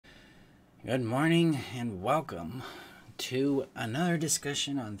Good morning and welcome to another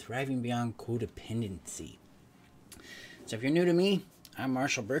discussion on thriving beyond codependency. So if you're new to me, I'm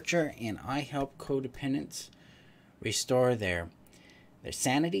Marshall Burtcher and I help codependents restore their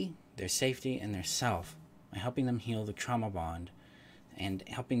sanity, their safety, and their self by helping them heal the trauma bond and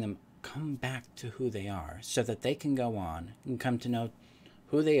helping them come back to who they are so that they can go on and come to know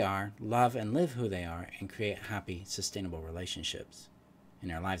who they are, love and live who they are, and create happy, sustainable relationships in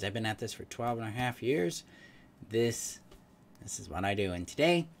their lives. I've been at this for 12 and a half years. This is what I do. And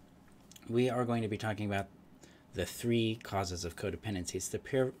today we are going to be talking about the 3 causes of codependency. It's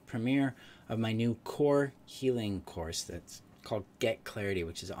the premiere of my new core healing course that's called Get Clarity,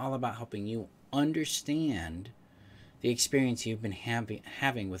 which is all about helping you understand the experience you've been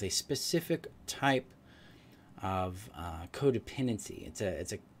having with a specific type of codependency. It's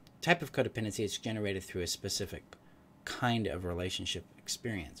a type of codependency that's generated through a specific kind of relationship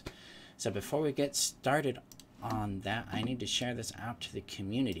experience. So before we get started on that, I need to share this out to the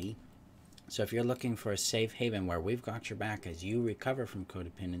community. So if you're looking for a safe haven where we've got your back as you recover from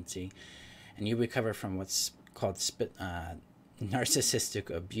codependency and you recover from what's called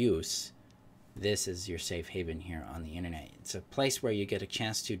narcissistic abuse, this is your safe haven here on the internet. It's a place where you get a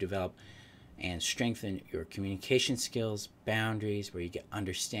chance to develop and strengthen your communication skills, boundaries, where you get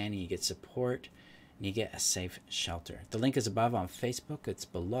understanding, you get support, and you get a safe shelter. The link is above on Facebook. It's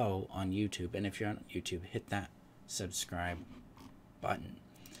below on YouTube. And if you're on YouTube, hit that subscribe button.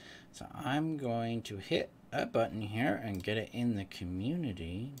 So I'm going to hit a button here and get it in the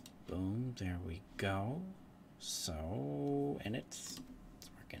community. Boom, there we go. So, and it's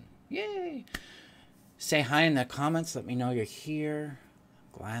working. Yay! Say hi in the comments. Let me know you're here.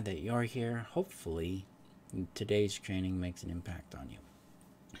 Glad that you're here. Hopefully, today's training makes an impact on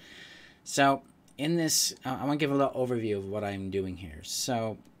you. So, in this, I want to give a little overview of what I'm doing here.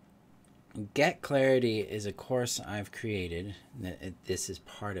 So, Get Clarity is a course I've created. This is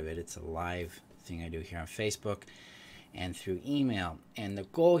part of it. It's a live thing I do here on Facebook and through email. And the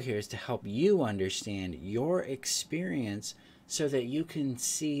goal here is to help you understand your experience so that you can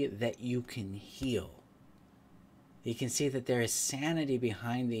see that you can heal. You can see that there is sanity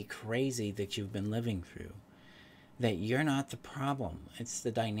behind the crazy that you've been living through. That you're not the problem. It's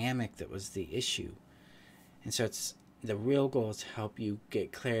the dynamic that was the issue. And so it's the real goal is to help you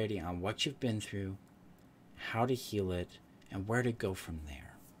get clarity on what you've been through, how to heal it, and where to go from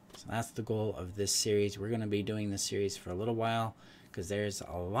there. So that's the goal of this series. We're going to be doing this series for a little while because there's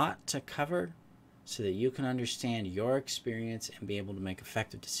a lot to cover so that you can understand your experience and be able to make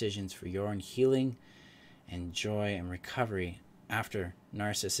effective decisions for your own healing and joy and recovery after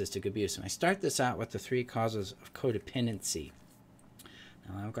narcissistic abuse. And I start this out with the 3 causes of codependency.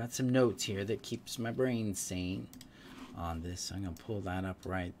 Now I've got some notes here that keeps my brain sane on this. So I'm going to pull that up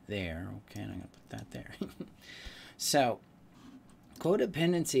right there. Okay, and I'm going to put that there. So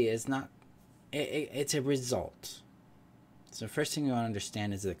codependency is not, it's a result. So the first thing you want to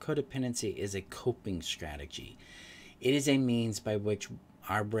understand is that codependency is a coping strategy. It is a means by which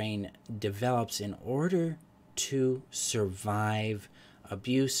our brain develops in order to survive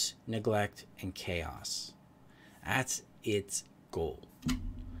abuse, neglect, and chaos. That's its goal.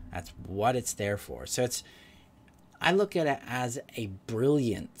 That's what it's there for. So I look at it as a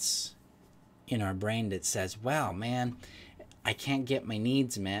brilliance in our brain that says, well, man, I can't get my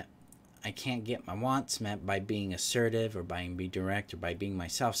needs met. I can't get my wants met by being assertive or by being direct or by being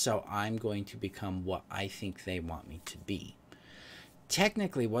myself. So I'm going to become what I think they want me to be.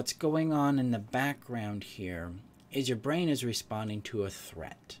 Technically, what's going on in the background here is your brain is responding to a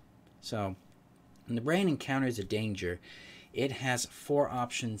threat. So when the brain encounters a danger, it has 4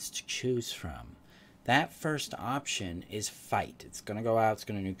 options to choose from. That first option is fight. It's going to go out, it's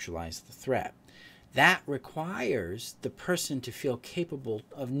going to neutralize the threat. That requires the person to feel capable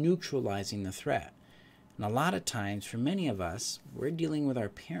of neutralizing the threat. And a lot of times, for many of us, we're dealing with our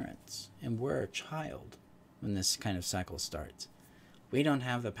parents, and we're a child when this kind of cycle starts. We don't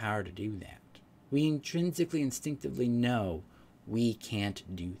have the power to do that. We intrinsically, instinctively know we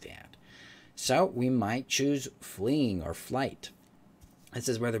can't do that. So we might choose fleeing or flight. This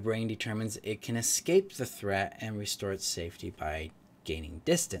is where the brain determines it can escape the threat and restore its safety by gaining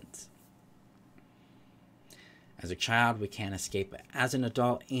distance. As a child, we can't escape it. As an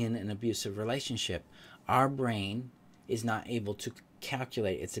adult in an abusive relationship, our brain is not able to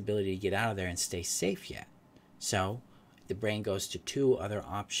calculate its ability to get out of there and stay safe yet. So the brain goes to 2 other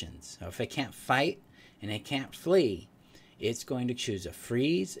options. So if it can't fight and it can't flee, it's going to choose a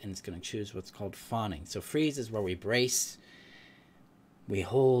freeze, and it's going to choose what's called fawning. So freeze is where we brace, we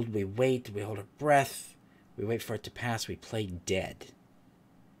hold, we wait, we hold our breath, we wait for it to pass, we play dead.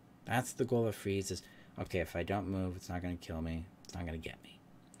 That's the goal of freeze is, okay, if I don't move, it's not going to kill me. It's not going to get me.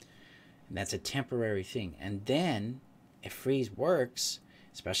 And that's a temporary thing. And then if freeze works,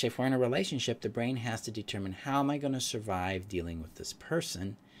 especially if we're in a relationship, the brain has to determine, how am I going to survive dealing with this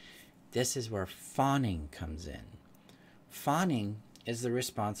person? This is where fawning comes in. Fawning is the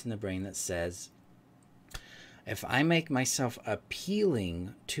response in the brain that says, if I make myself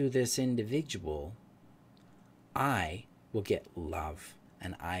appealing to this individual, I will get love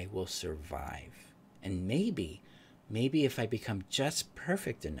and I will survive. And maybe if I become just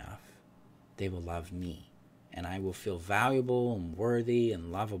perfect enough, they will love me and I will feel valuable and worthy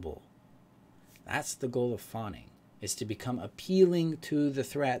and lovable. That's the goal of fawning, is to become appealing to the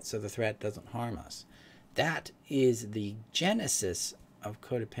threat so the threat doesn't harm us. That is the genesis of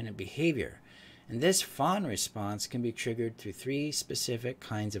codependent behavior. And this fawn response can be triggered through 3 specific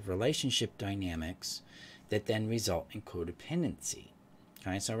kinds of relationship dynamics that then result in codependency.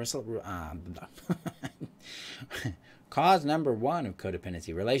 Okay, so cause number 1 of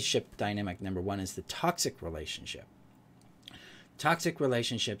codependency, relationship dynamic number 1, is the toxic relationship. Toxic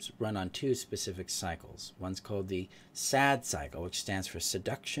relationships run on 2 specific cycles. One's called the SAD cycle, which stands for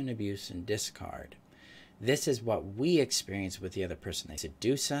seduction, abuse, and discard. This is what we experience with the other person. They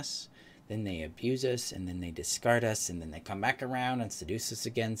seduce us, then they abuse us, and then they discard us, and then they come back around and seduce us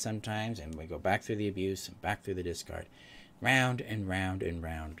again sometimes, and we go back through the abuse and back through the discard. Round and round and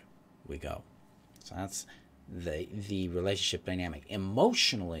round we go. So that's the relationship dynamic.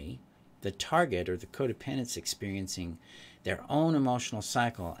 Emotionally, the target or the codependent's experiencing their own emotional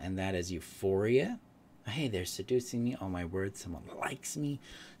cycle, and that is euphoria. Hey, they're seducing me. Oh my word, someone likes me.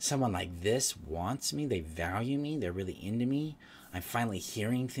 Someone like this wants me. They value me. They're really into me. I'm finally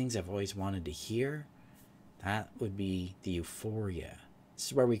hearing things I've always wanted to hear. That would be the euphoria. This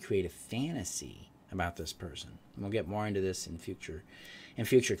is where we create a fantasy about this person. And we'll get more into this in future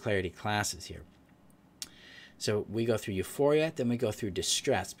clarity classes here. So we go through euphoria, then we go through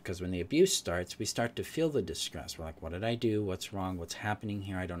distress, because when the abuse starts, we start to feel the distress. We're like, what did I do? What's wrong? What's happening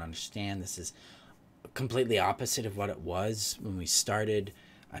here? I don't understand. This is completely opposite of what it was when we started.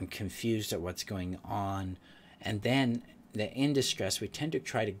 I'm confused at what's going on. And then in distress, we tend to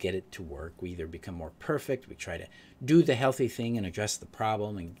try to get it to work. We either become more perfect, we try to do the healthy thing and address the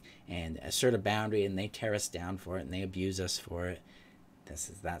problem and assert a boundary, and they tear us down for it and they abuse us for it. This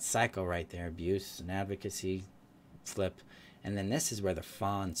is that cycle right there, abuse and advocacy, flip. And then this is where the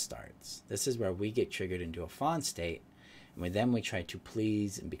fawn starts. This is where we get triggered into a fawn state, and then we try to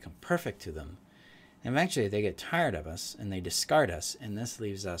please and become perfect to them. And eventually they get tired of us and they discard us, and this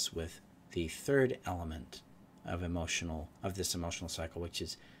leaves us with the 3rd element of this emotional cycle, which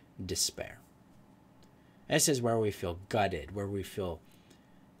is despair. This is where we feel gutted, where we feel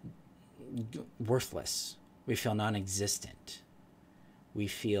worthless, we feel non-existent. We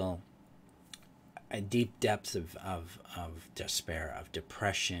feel a deep depths of despair, of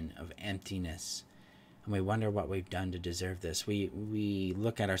depression, of emptiness. And we wonder what we've done to deserve this. We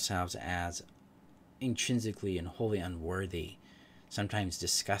look at ourselves as intrinsically and wholly unworthy, sometimes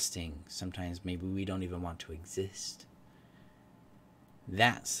disgusting, sometimes maybe we don't even want to exist.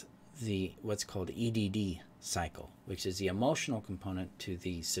 That's what's called EDD cycle, which is the emotional component to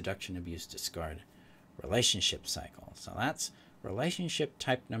the seduction-abuse-discard relationship cycle. So that's relationship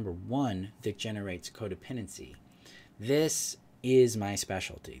type number 1 that generates codependency. This is my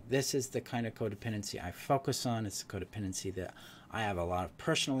specialty. This is the kind of codependency I focus on. It's the codependency that I have a lot of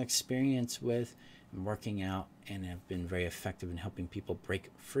personal experience with and working out, and have been very effective in helping people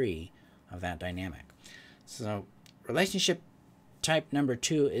break free of that dynamic. So relationship type number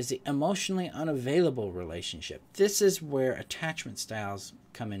 2 is the emotionally unavailable relationship. This is where attachment styles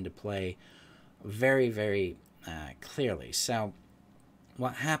come into play very, very clearly. So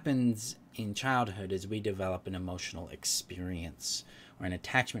what happens in childhood is we develop an emotional experience or an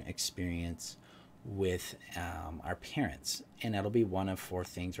attachment experience with our parents, and it'll be one of 4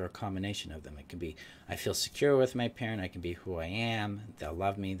 things or a combination of them. It can be, I feel secure with my parent, I can be who I am, they'll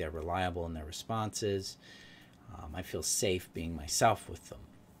love me, they're reliable in their responses, I feel safe being myself with them,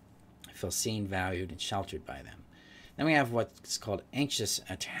 I feel seen, valued, and sheltered by them. Then we have what's called anxious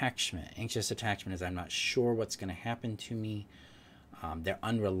attachment. Anxious attachment is, I'm not sure what's going to happen to me. They're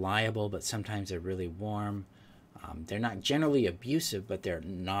unreliable, but sometimes they're really warm. They're not generally abusive, but they're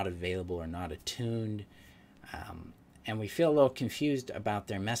not available or not attuned. And we feel a little confused about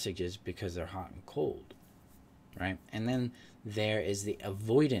their messages because they're hot and cold, right? And then there is the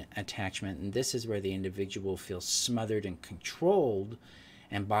avoidant attachment, and this is where the individual feels smothered and controlled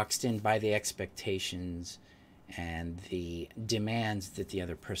and boxed in by the expectations and the demands that the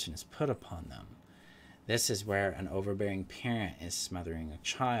other person has put upon them. This is where an overbearing parent is smothering a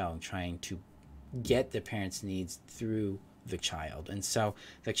child, trying to get the parent's needs through the child. And so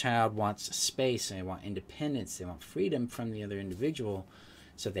the child wants space, and they want independence, they want freedom from the other individual,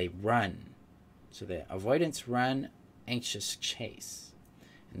 so they run. So the avoidance run, anxious chase.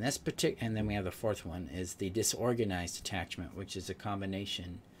 And this and then we have the fourth one is the disorganized attachment, which is a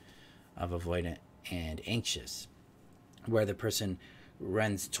combination of avoidant and anxious, where the person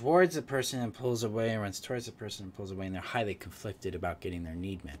runs towards the person and pulls away, and runs towards the person and pulls away, and they're highly conflicted about getting their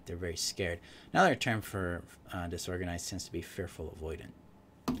need met. They're very scared. Another term for disorganized tends to be fearful avoidant.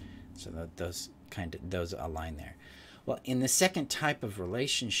 So those align there. Well, in the second type of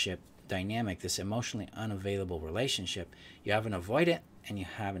relationship dynamic, this emotionally unavailable relationship, you have an avoidant and you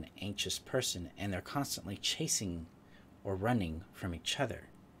have an anxious person, and they're constantly chasing or running from each other.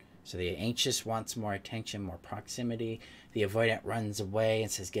 So the anxious wants more attention, more proximity. The avoidant runs away and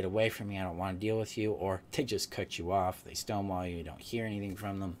says, get away from me, I don't want to deal with you. Or they just cut you off, they stonewall you, you don't hear anything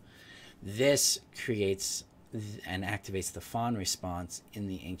from them. This creates and activates the fawn response in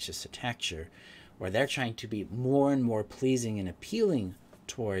the anxious attacker, where they're trying to be more and more pleasing and appealing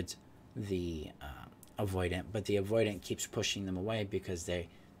towards the avoidant, but the avoidant keeps pushing them away because the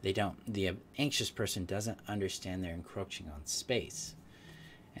anxious person doesn't understand they're encroaching on space.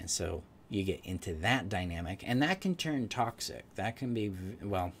 And so you get into that dynamic, and that can turn toxic. That can be,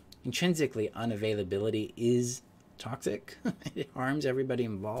 well, intrinsically unavailability is toxic. It harms everybody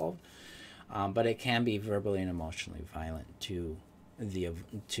involved, but it can be verbally and emotionally violent to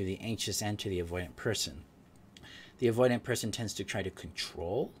the anxious and to the avoidant person. The avoidant person tends to try to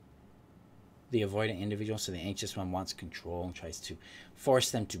control the avoidant individual, so the anxious one wants control and tries to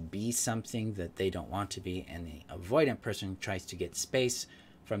force them to be something that they don't want to be, and the avoidant person tries to get space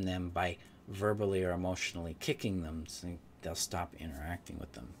from them by verbally or emotionally kicking them so they'll stop interacting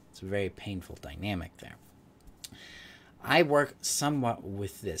with them. It's a very painful dynamic there. I work somewhat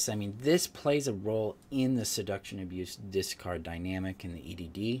with this. I mean, this plays a role in the seduction-abuse-discard dynamic and the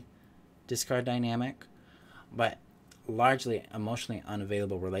EDD discard dynamic, but largely emotionally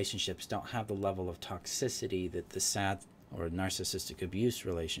unavailable relationships don't have the level of toxicity that the sad or narcissistic abuse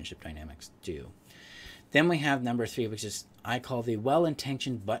relationship dynamics do. Then we have number 3, which is I call the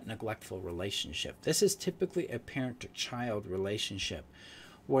well-intentioned but neglectful relationship. This is typically a parent-to-child relationship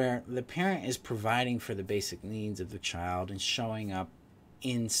where the parent is providing for the basic needs of the child and showing up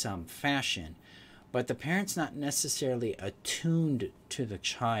in some fashion, but the parent's not necessarily attuned to the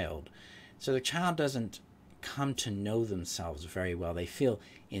child. So the child doesn't come to know themselves very well. They feel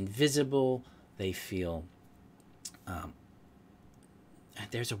invisible, they feel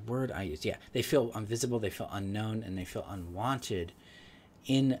there's a word I use. Yeah, they feel invisible, they feel unknown, and they feel unwanted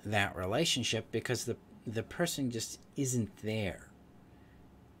in that relationship because the person just isn't there.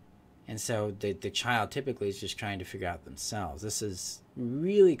 And so the child typically is just trying to figure out themselves. This is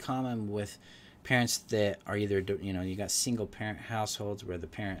really common with parents that are either, you got single parent households where the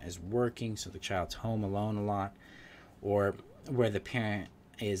parent is working, so the child's home alone a lot, or where the parent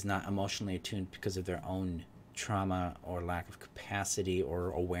is not emotionally attuned because of their own trauma or lack of capacity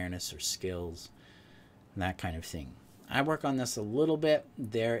or awareness or skills, that kind of thing. I work on this a little bit.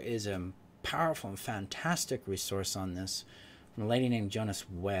 There is a powerful and fantastic resource on this from a lady named Jonas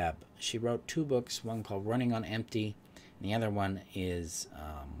Webb. She wrote 2 books, one called Running on Empty, and the other one is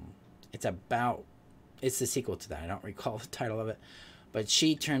it's the sequel to that. I don't recall the title of it, but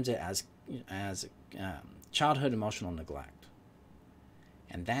she terms it as childhood emotional neglect.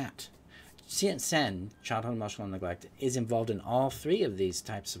 And that CSN, childhood emotional neglect, is involved in all 3 of these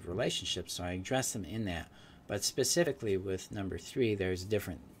types of relationships, so I address them in that. But specifically with number 3, there's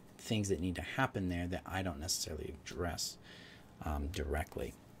different things that need to happen there that I don't necessarily address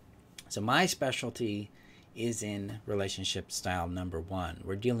directly. So my specialty is in relationship style number 1.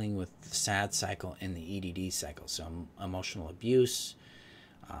 We're dealing with the SAD cycle and the EDD cycle, so emotional abuse,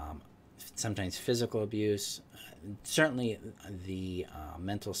 sometimes physical abuse, certainly the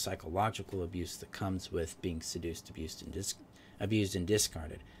mental psychological abuse that comes with being seduced, abused, and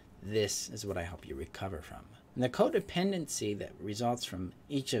discarded. This is what I help you recover from. And the codependency that results from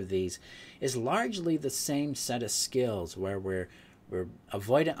each of these is largely the same set of skills where we're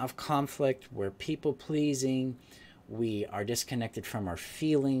avoidant of conflict, we're people-pleasing, we are disconnected from our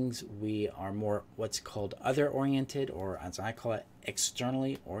feelings, we are more what's called other-oriented, or as I call it,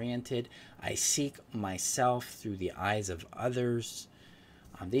 externally oriented. I seek myself through the eyes of others.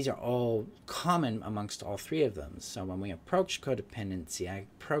 These are all common amongst all three of them. So when we approach codependency, I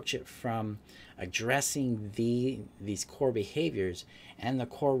approach it from addressing these core behaviors and the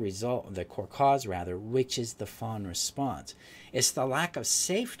core result, the core cause rather, which is the fawn response. It's the lack of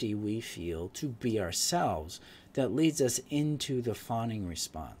safety we feel to be ourselves that leads us into the fawning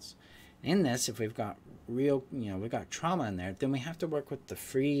response. In this, if we've got real, we've got trauma in there, then we have to work with the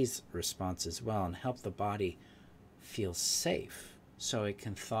freeze response as well and help the body feel safe so it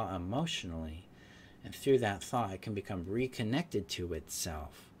can thaw emotionally. And through that thaw, it can become reconnected to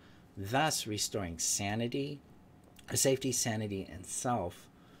itself, thus restoring sanity, safety, sanity, and self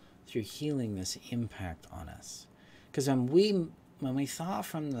through healing this impact on us. Because when we thaw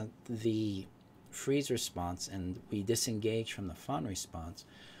from the freeze response and we disengage from the fawn response,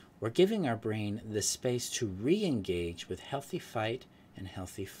 we're giving our brain the space to re-engage with healthy fight and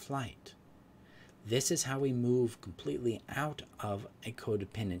healthy flight. This is how we move completely out of a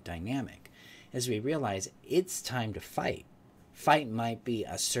codependent dynamic, as we realize it's time to fight. Fight might be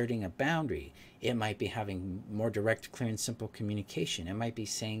asserting a boundary. It might be having more direct, clear, and simple communication. It might be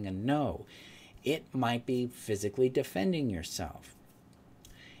saying a no. It might be physically defending yourself.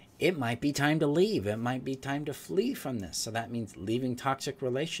 It might be time to leave. It might be time to flee from this. So that means leaving toxic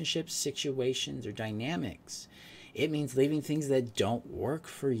relationships, situations, or dynamics. It means leaving things that don't work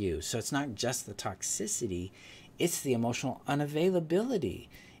for you. So it's not just the toxicity, it's the emotional unavailability.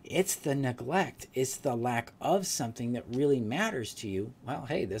 It's the neglect. It's the lack of something that really matters to you. Well,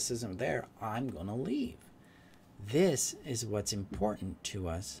 hey, this isn't there. I'm going to leave. This is what's important to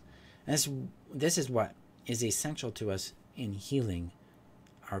us. And this is what is essential to us in healing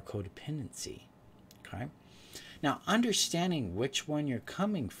our codependency. Okay? Now, understanding which one you're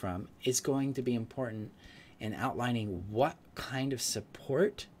coming from is going to be important in outlining what kind of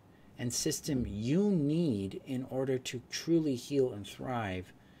support and system you need in order to truly heal and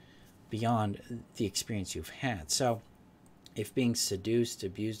thrive beyond the experience you've had. So if being seduced,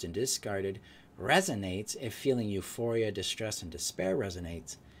 abused, and discarded resonates, if feeling euphoria, distress, and despair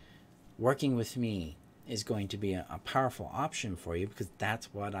resonates, working with me is going to be a powerful option for you, because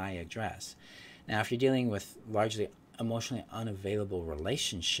that's what I address. Now, if you're dealing with largely emotionally unavailable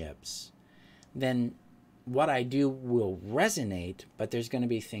relationships, then what I do will resonate, but there's going to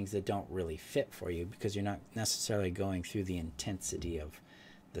be things that don't really fit for you because you're not necessarily going through the intensity of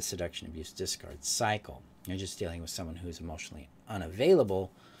the seduction-abuse-discard cycle. You're just dealing with someone who's emotionally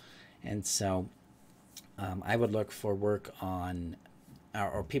unavailable. And so I would look for work on,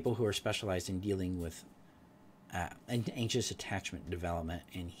 or people who are specialized in dealing with anxious attachment development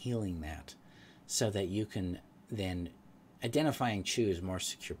and healing that, so that you can then identify and choose more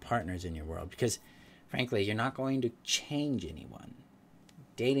secure partners in your world. Because frankly, you're not going to change anyone.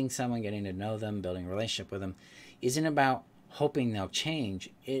 Dating someone, getting to know them, building a relationship with them isn't about hoping they'll change.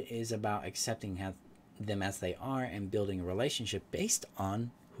 It is about accepting them as they are and building a relationship based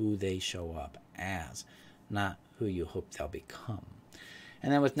on who they show up as, not who you hope they'll become.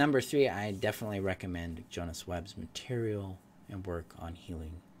 And then with number 3, I definitely recommend Jonas Webb's material and work on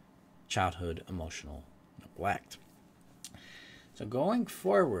healing childhood emotional neglect. So going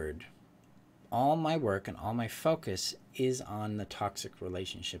forward, all my work and all my focus is on the toxic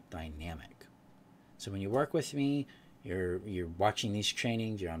relationship dynamic. So when you work with me, you're watching these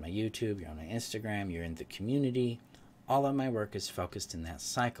trainings, you're on my YouTube, you're on my Instagram, you're in the community. All of my work is focused in that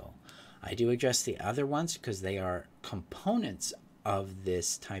cycle. I do address the other ones because they are components of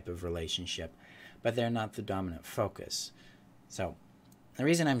this type of relationship, but they're not the dominant focus. So the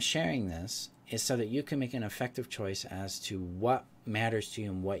reason I'm sharing this is so that you can make an effective choice as to what matters to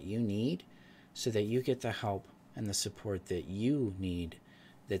you and what you need, so that you get the help and the support that you need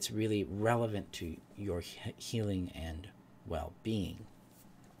that's really relevant to your healing and well-being.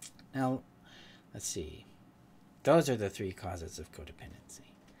 Now, let's see. Those are the 3 causes of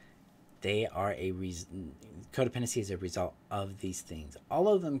codependency. They are codependency is a result of these things. All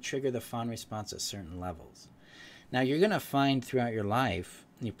of them trigger the fawn response at certain levels. Now, you're going to find throughout your life,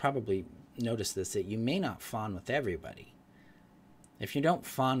 and you probably notice this, that you may not fawn with everybody. If you don't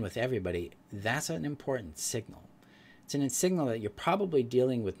fawn with everybody, that's an important signal. It's a signal that you're probably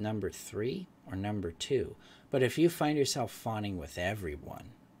dealing with number 3 or number 2. But if you find yourself fawning with everyone,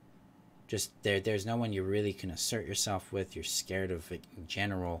 just there's no one you really can assert yourself with, you're scared of it in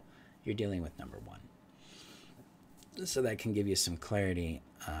general, you're dealing with number 1. So that can give you some clarity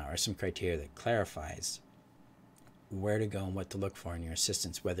or some criteria that clarifies where to go and what to look for in your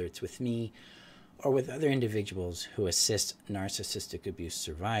assistance, whether it's with me or with other individuals who assist narcissistic abuse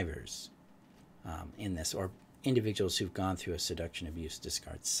survivors in this, or individuals who've gone through a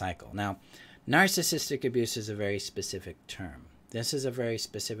seduction-abuse-discard cycle. Now, narcissistic abuse is a very specific term. This is a very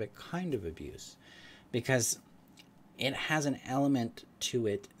specific kind of abuse because it has an element to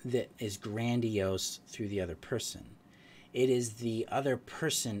it that is grandiose through the other person. It is the other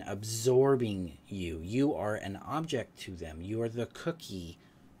person absorbing you. You are an object to them. You are the cookie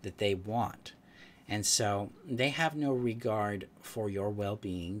that they want. And so they have no regard for your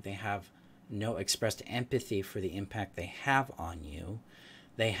well-being. They have no expressed empathy for the impact they have on you.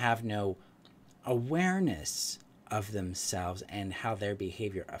 They have no awareness of themselves and how their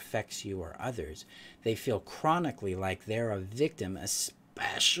behavior affects you or others. They feel chronically like they're a victim,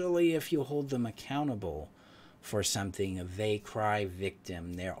 especially if you hold them accountable for something. They cry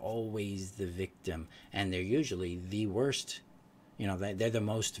victim. They're always the victim, and they're usually the worst. You know, they're the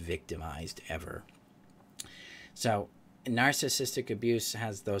most victimized ever. So narcissistic abuse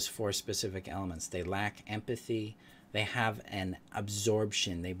has those 4 specific elements. They lack empathy. They have an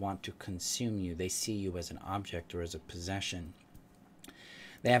absorption. They want to consume you. They see you as an object or as a possession.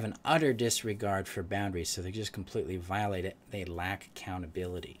 They have an utter disregard for boundaries, so they just completely violate it. They lack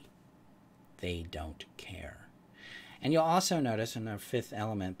accountability. They don't care. And you'll also notice in our 5th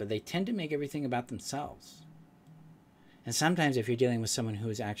element, but they tend to make everything about themselves. And sometimes if you're dealing with someone who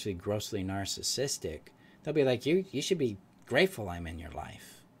is actually grossly narcissistic, they'll be like, you should be grateful I'm in your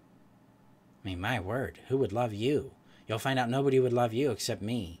life. I mean, my word, who would love you? You'll find out nobody would love you except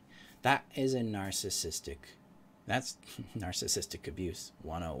me. That is a narcissistic. That's narcissistic abuse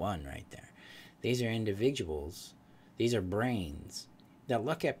 101 right there. These are individuals. These are brains that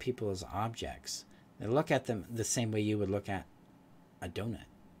look at people as objects. They look at them the same way you would look at a donut.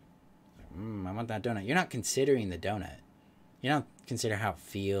 I want that donut. You're not considering the donut. You don't consider how it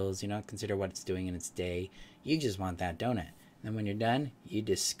feels. You don't consider what it's doing in its day. You just want that donut. And when you're done, you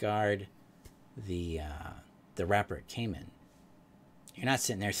discard the wrapper it came in. You're not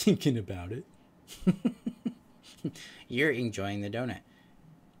sitting there thinking about it. You're enjoying the donut.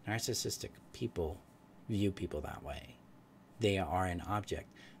 Narcissistic people view people that way. They are an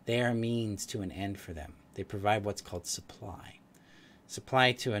object. They are a means to an end for them. They provide what's called supply.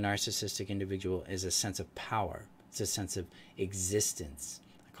 Supply to a narcissistic individual is a sense of power. It's a sense of existence.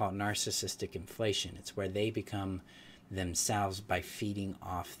 I call it narcissistic inflation. It's where they become themselves by feeding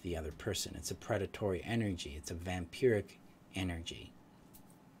off the other person. It's a predatory energy. It's a vampiric energy.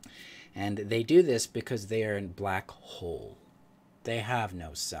 And they do this because they are in black hole. They have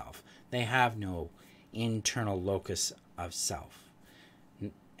no self. They have no internal locus of self.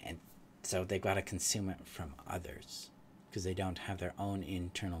 And so they've got to consume it from others because they don't have their own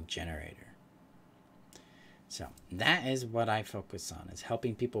internal generator. So that is what I focus on, is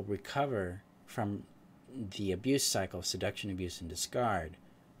helping people recover from the abuse cycle of seduction, abuse, and discard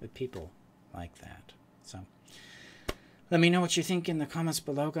with people like that. So let me know what you think in the comments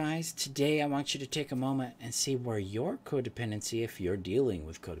below, guys. Today I want you to take a moment and see where your codependency, if you're dealing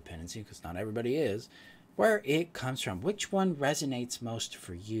with codependency, because not everybody is, where it comes from. Which one resonates most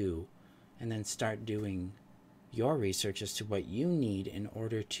for you? And then start doing your research as to what you need in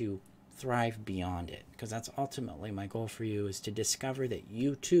order to thrive beyond it, because that's ultimately my goal for you, is to discover that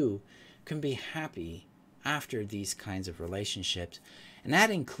you too can be happy after these kinds of relationships. And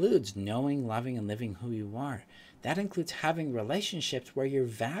that includes knowing, loving, and living who you are. That includes having relationships where you're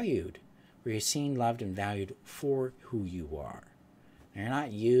valued, where you're seen, loved, and valued for who you are. You're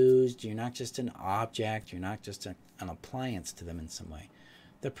not used. You're not just an object. You're not just an appliance to them in some way.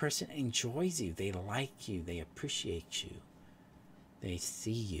 The person enjoys you. They like you. They appreciate you. They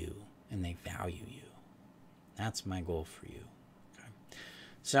see you. And they value you. That's my goal for you. Okay.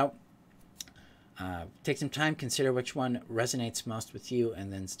 So take some time, consider which one resonates most with you,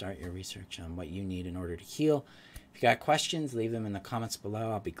 and then start your research on what you need in order to heal. If you got questions, leave them in the comments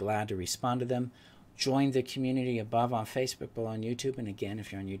below. I'll be glad to respond to them. Join the community above on Facebook, below on YouTube. And again,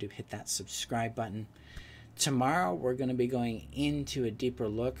 if you're on YouTube, hit that subscribe button. Tomorrow, we're going to be going into a deeper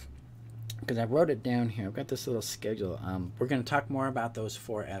look, because I wrote it down here. I've got this little schedule. We're going to talk more about those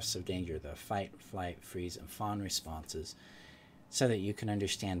 4 F's of danger, the fight, flight, freeze, and fawn responses, so that you can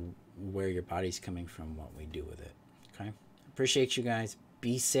understand where your body's coming from, what we do with it. Okay? Appreciate you guys.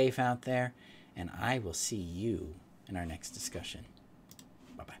 Be safe out there, and I will see you in our next discussion.